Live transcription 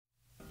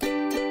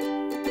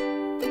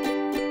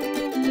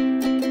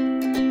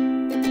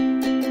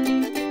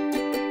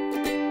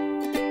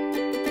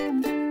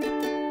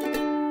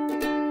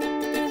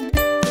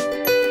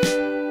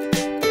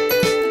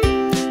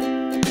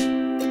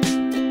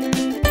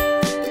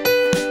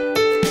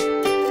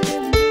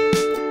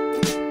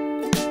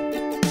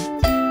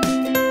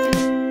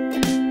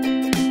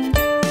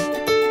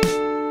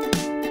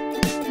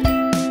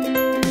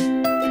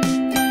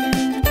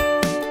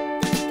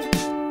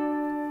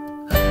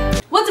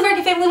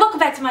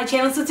back to my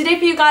channel. So today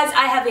for you guys,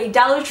 I have a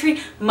Dollar Tree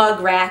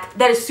mug rack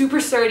that is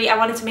super sturdy. I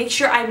wanted to make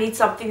sure I made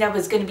something that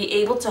was going to be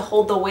able to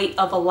hold the weight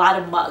of a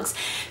lot of mugs.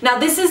 Now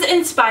this is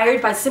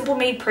inspired by Simple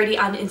Made Pretty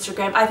on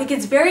Instagram. I think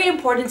it's very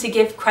important to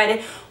give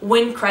credit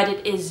when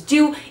credit is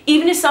due.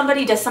 Even if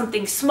somebody does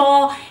something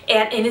small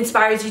and it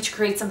inspires you to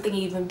create something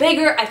even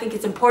bigger, I think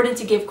it's important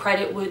to give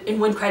credit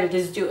when credit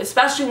is due,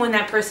 especially when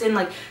that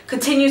person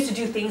continues to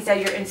do things that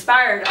you're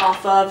inspired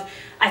off of.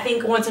 I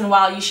think once in a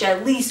while you should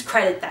at least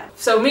credit them.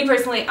 So me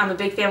personally, I'm a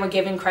big fan of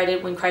giving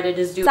credit when credit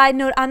is due. Side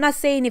note, I'm not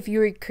saying if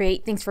you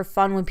recreate things for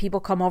fun when people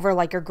come over,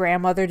 like your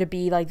grandmother, to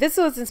be like, this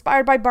was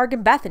inspired by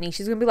Bargain Bethany.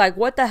 She's gonna be like,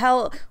 what the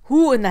hell?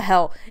 Who in the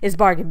hell is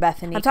Bargain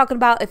Bethany? I'm talking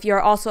about if you're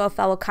also a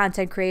fellow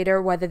content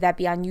creator, whether that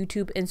be on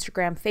YouTube,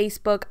 Instagram,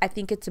 Facebook. I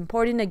think it's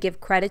important to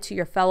give credit to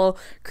your fellow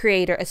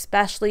creator,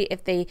 especially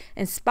if they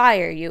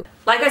inspire you.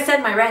 Like I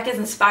said, my rack is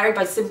inspired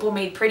by Simple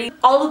Made Pretty.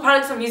 All the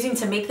products I'm using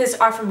to make this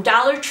are from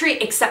Dollar Tree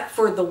except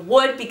for the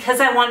wood. Because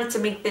I wanted to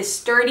make this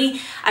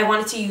sturdy, I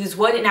wanted to use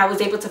wood, and I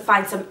was able to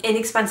find some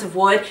inexpensive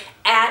wood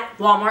at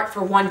Walmart for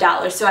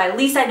 $1. So at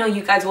least I know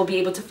you guys will be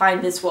able to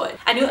find this wood.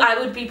 I knew I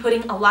would be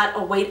putting a lot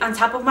of weight on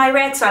top of my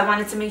rack, so I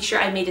wanted to make sure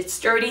I made it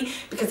sturdy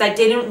because I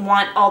didn't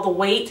want all the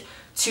weight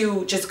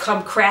to just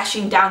come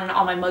crashing down and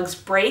all my mugs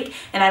break,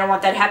 and I don't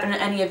want that to happen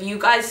to any of you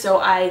guys, so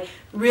I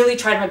really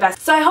tried my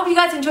best. So I hope you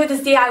guys enjoyed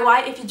this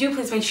DIY. If you do,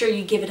 please make sure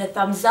you give it a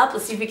thumbs up.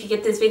 Let's see if we can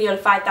get this video to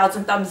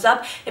 5,000 thumbs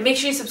up, and make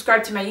sure you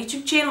subscribe to my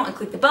YouTube channel and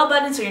click the bell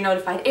button so you're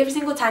notified every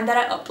single time that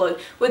I upload.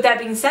 With that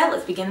being said,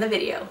 let's begin the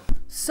video.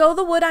 So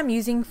the wood I'm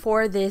using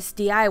for this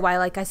DIY,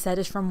 like I said,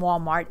 is from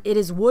Walmart. It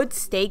is wood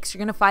stakes. You're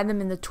going to find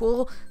them in the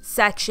tool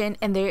section,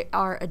 and they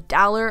are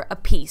 $1 a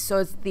piece. So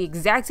it's the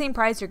exact same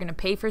price you're going to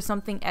pay for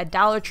something at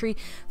Dollar Tree.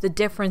 The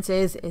difference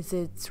is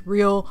it's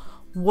real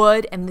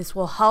wood, and this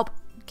will help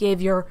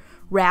give your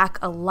rack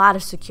a lot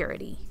of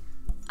security.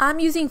 I'm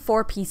using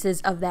 4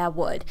 pieces of that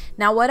wood.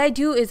 Now what I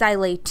do is I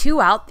lay 2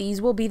 out. These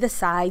will be the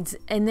sides,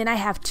 and then I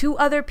have 2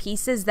 other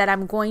pieces that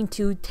I'm going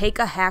to take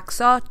a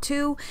hacksaw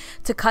to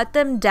cut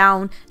them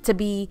down to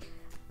be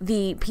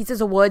the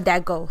pieces of wood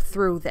that go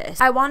through this.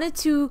 I wanted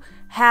to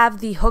have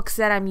the hooks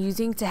that I'm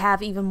using to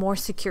have even more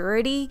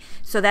security,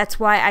 so that's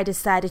why I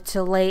decided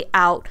to lay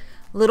out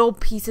little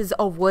pieces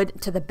of wood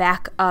to the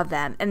back of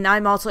them, and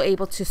I'm also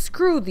able to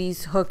screw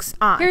these hooks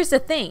on. Here's the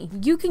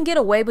thing, you can get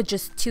away with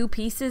just 2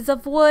 pieces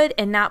of wood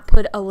and not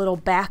put a little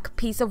back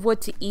piece of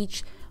wood to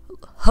each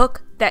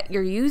hook that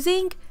you're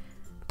using,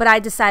 but I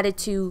decided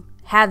to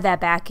have that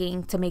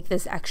backing to make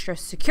this extra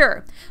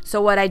secure. So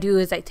what I do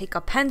is I take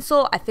a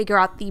pencil, I figure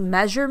out the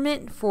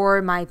measurement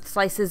for my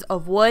slices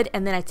of wood,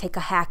 and then I take a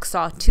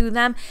hacksaw to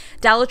them.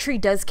 Dollar Tree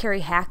does carry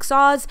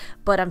hacksaws,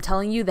 but I'm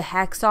telling you, the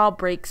hacksaw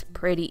breaks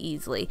pretty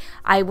easily.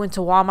 I went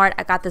to Walmart,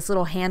 I got this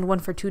little hand one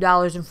for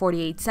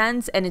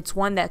 $2.48, and it's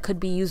one that could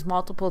be used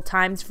multiple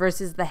times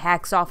versus the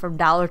hacksaw from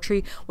Dollar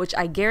Tree, which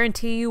I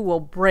guarantee you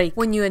will break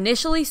when you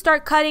initially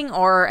start cutting,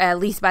 or at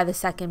least by the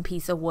second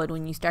piece of wood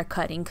when you start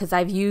cutting, because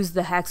I've used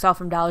the hacksaw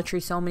from Dollar Tree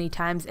so many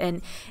times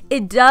and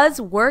it does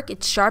work.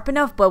 It's sharp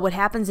enough, but what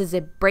happens is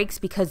it breaks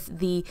because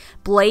the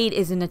blade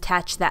isn't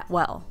attached that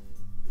well.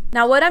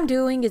 Now what I'm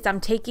doing is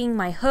I'm taking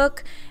my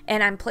hook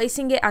and I'm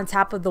placing it on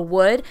top of the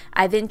wood.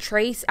 I then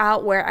trace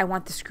out where I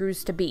want the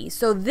screws to be.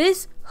 So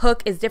this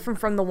hook is different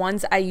from the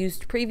ones I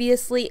used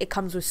previously. It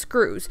comes with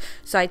screws.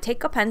 So I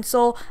take a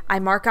pencil, I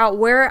mark out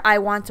where I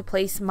want to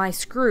place my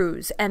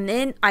screws, and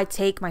then I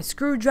take my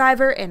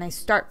screwdriver and I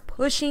start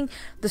pushing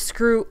the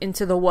screw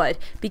into the wood.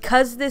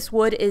 Because this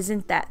wood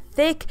isn't that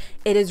thick,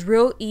 it is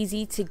real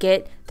easy to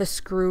get the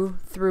screw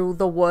through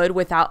the wood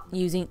without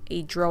using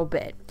a drill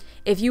bit.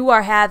 If you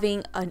are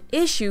having an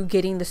issue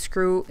getting the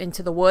screw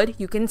into the wood,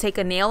 you can take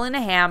a nail and a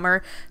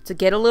hammer to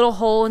get a little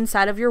hole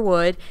inside of your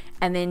wood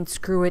and then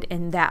screw it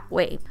in that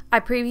way. I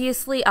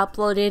previously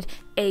uploaded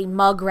a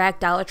mug rack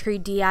Dollar Tree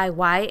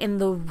DIY,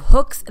 and the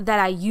hooks that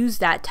I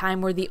used that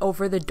time were the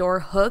over-the-door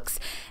hooks.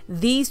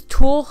 These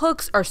tool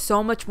hooks are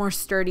so much more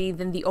sturdy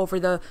than the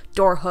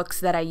over-the-door hooks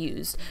that I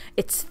used.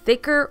 It's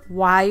thicker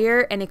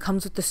wire and it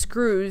comes with the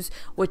screws,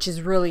 which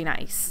is really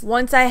nice.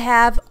 Once I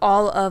have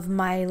all of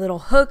my little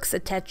hooks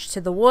attached to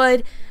the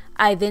wood,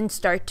 I then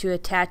start to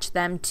attach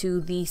them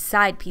to the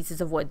side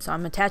pieces of wood. So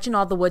I'm attaching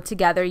all the wood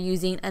together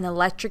using an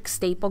electric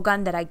staple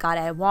gun that I got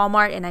at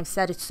Walmart, and I've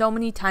said it so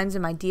many times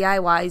in my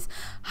DIYs.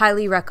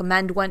 Highly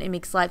recommend one. It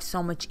makes life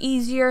so much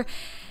easier.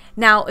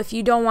 Now, if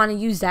you don't want to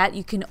use that,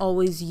 you can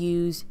always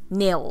use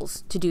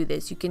nails to do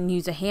this. You can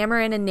use a hammer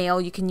and a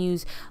nail. You can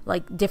use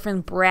like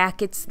different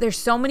brackets. There's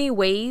so many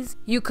ways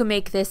you can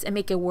make this and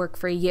make it work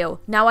for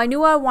you. Now, I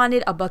knew I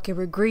wanted a bucket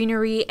of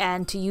greenery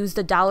and to use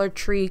the Dollar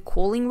Tree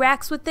cooling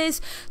racks with this.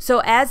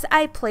 So as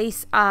I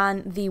place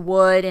on the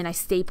wood and I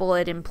staple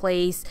it in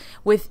place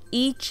with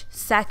each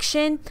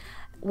section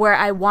where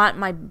I want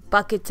my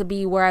bucket to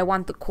be, where I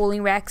want the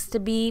cooling racks to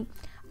be,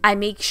 I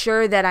make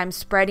sure that I'm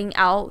spreading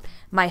out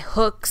my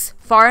hooks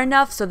far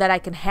enough so that I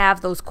can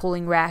have those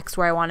cooling racks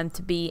where I want them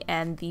to be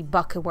and the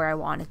bucket where I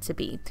want it to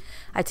be.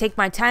 I take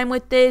my time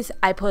with this.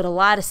 I put a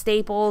lot of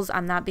staples.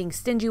 I'm not being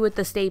stingy with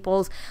the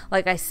staples.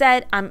 Like I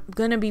said, I'm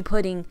going to be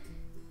putting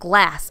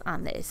glass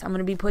on this. I'm going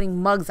to be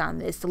putting mugs on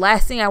this. The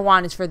last thing I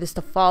want is for this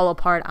to fall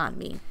apart on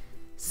me.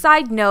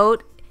 Side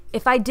note,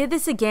 if I did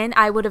this again,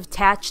 I would have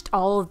attached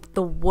all of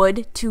the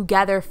wood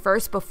together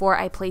first before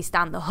I placed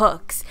on the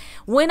hooks.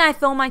 When I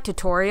film my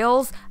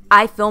tutorials,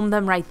 I film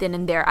them right then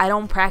and there. I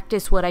don't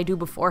practice what I do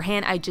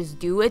beforehand, I just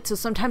do it. So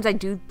sometimes I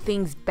do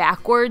things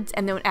backwards,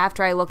 and then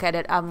after I look at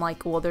it, I'm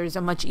like, well, there's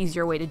a much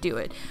easier way to do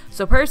it.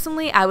 So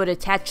personally, I would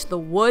attach the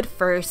wood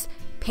first,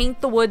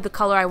 paint the wood the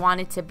color I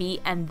want it to be,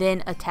 and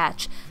then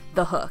attach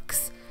the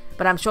hooks.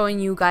 But I'm showing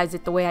you guys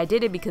it the way I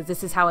did it because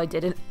this is how I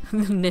did it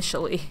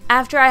initially.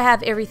 After I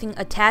have everything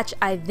attached,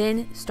 I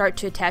then start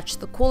to attach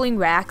the cooling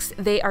racks.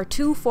 They are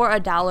 2 for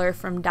 $1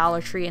 from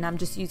Dollar Tree, and I'm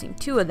just using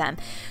 2 of them.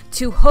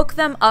 To hook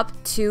them up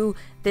to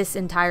this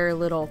entire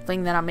little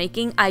thing that I'm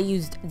making, I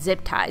used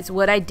zip ties.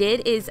 What I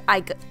did is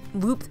I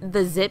looped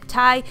the zip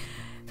tie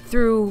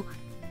through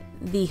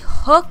the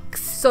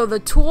hooks. So the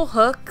tool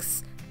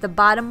hooks, the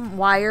bottom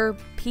wire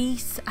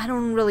piece, I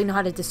don't really know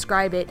how to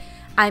describe it.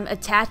 I'm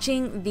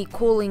attaching the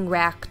cooling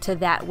rack to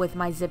that with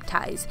my zip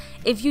ties.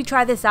 If you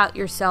try this out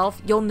yourself,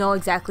 you'll know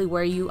exactly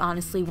where you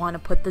honestly want to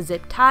put the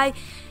zip tie.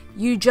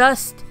 You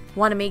just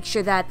want to make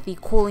sure that the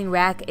cooling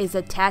rack is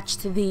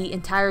attached to the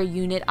entire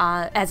unit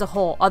as a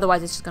whole.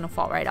 Otherwise, it's just going to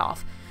fall right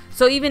off.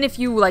 So even if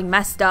you like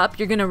messed up,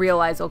 you're going to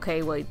realize,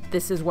 okay, well,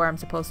 this is where I'm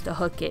supposed to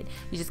hook it.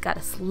 You just got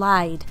to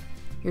slide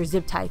your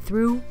zip tie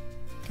through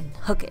and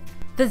hook it.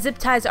 The zip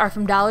ties are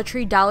from Dollar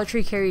Tree. Dollar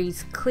Tree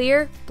carries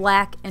clear,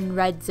 black, and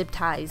red zip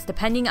ties.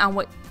 Depending on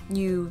what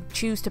you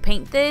choose to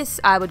paint this,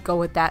 I would go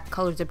with that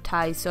color zip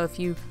ties. So if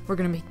you were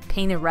going to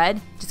paint it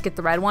red, just get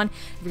the red one.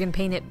 If you're going to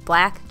paint it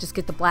black, just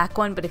get the black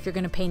one. But if you're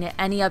going to paint it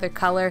any other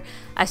color,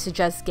 I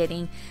suggest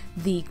getting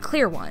the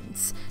clear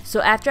ones.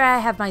 So after I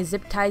have my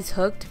zip ties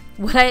hooked,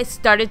 what I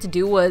started to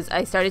do was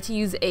I started to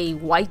use a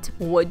white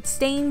wood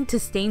stain to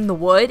stain the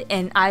wood,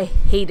 and I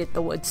hated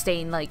the wood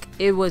stain. Like,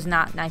 it was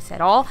not nice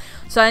at all.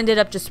 So I ended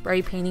up just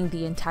spray painting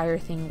the entire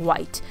thing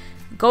white.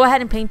 Go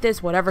ahead and paint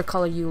this whatever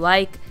color you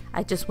like.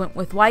 I just went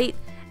with white,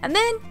 and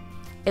then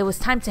it was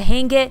time to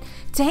hang it.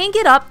 To hang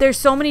it up, there's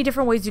so many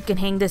different ways you can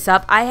hang this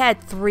up. I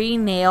had 3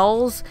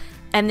 nails,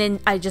 and then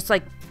I just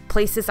like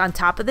place this on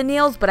top of the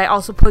nails, but I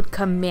also put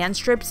command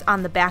strips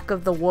on the back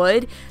of the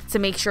wood to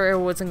make sure it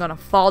wasn't going to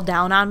fall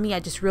down on me. I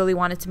just really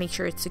wanted to make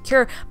sure it's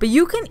secure. But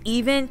you can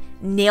even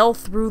nail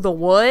through the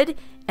wood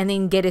and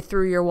then get it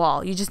through your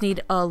wall. You just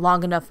need a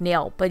long enough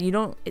nail, but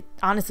it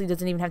honestly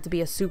doesn't even have to be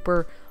a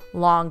super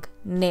long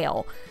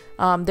nail.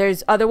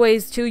 There's other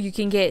ways too. You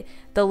can get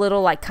the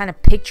little like kind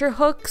of picture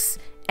hooks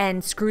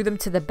and screw them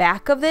to the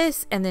back of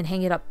this and then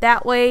hang it up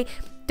that way.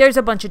 There's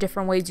a bunch of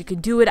different ways you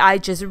can do it. I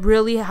just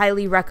really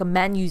highly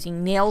recommend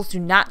using nails. Do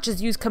not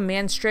just use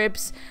command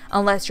strips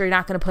unless you're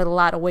not going to put a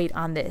lot of weight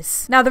on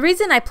this. Now, the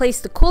reason I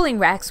placed the cooling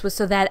racks was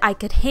so that I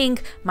could hang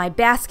my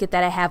basket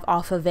that I have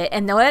off of it.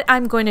 And what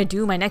I'm going to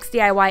do, my next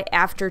DIY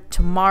after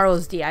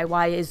tomorrow's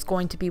DIY, is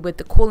going to be with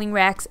the cooling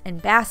racks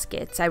and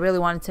baskets. I really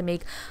wanted to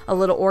make a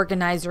little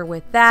organizer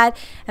with that.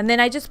 And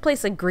then I just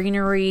placed like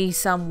greenery,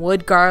 some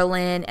wood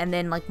garland, and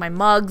then like my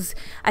mugs.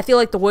 I feel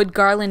like the wood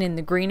garland and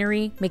the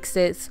greenery makes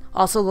this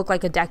also look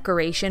like a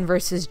decoration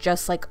versus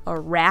just like a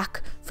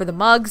rack for the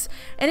mugs.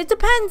 And it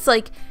depends,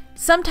 like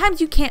sometimes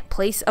you can't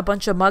place a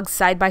bunch of mugs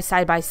side by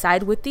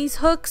side with these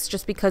hooks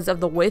just because of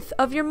the width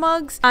of your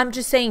mugs. I'm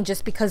just saying,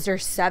 just because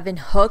there's 7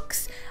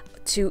 hooks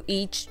to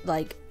each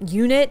like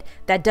unit,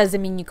 that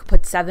doesn't mean you could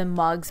put 7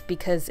 mugs,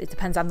 because it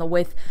depends on the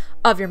width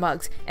of your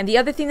mugs. And the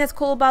other thing that's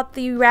cool about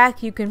the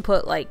rack, you can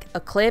put like a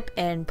clip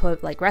and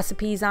put like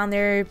recipes on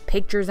there,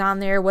 pictures on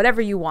there,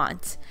 whatever you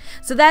want.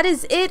 So that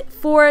is it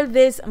for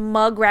this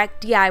mug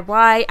rack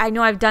DIY. I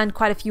know I've done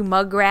quite a few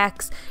mug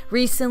racks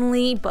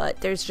recently,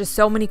 but there's just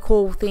so many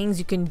cool things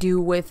you can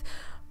do with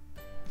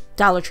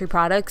Dollar Tree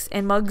products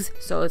and mugs,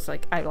 so it's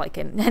like, I like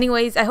it.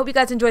 Anyways, I hope you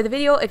guys enjoyed the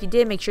video. If you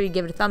did, make sure you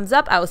give it a thumbs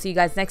up. I will see you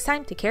guys next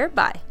time. Take care.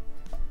 Bye.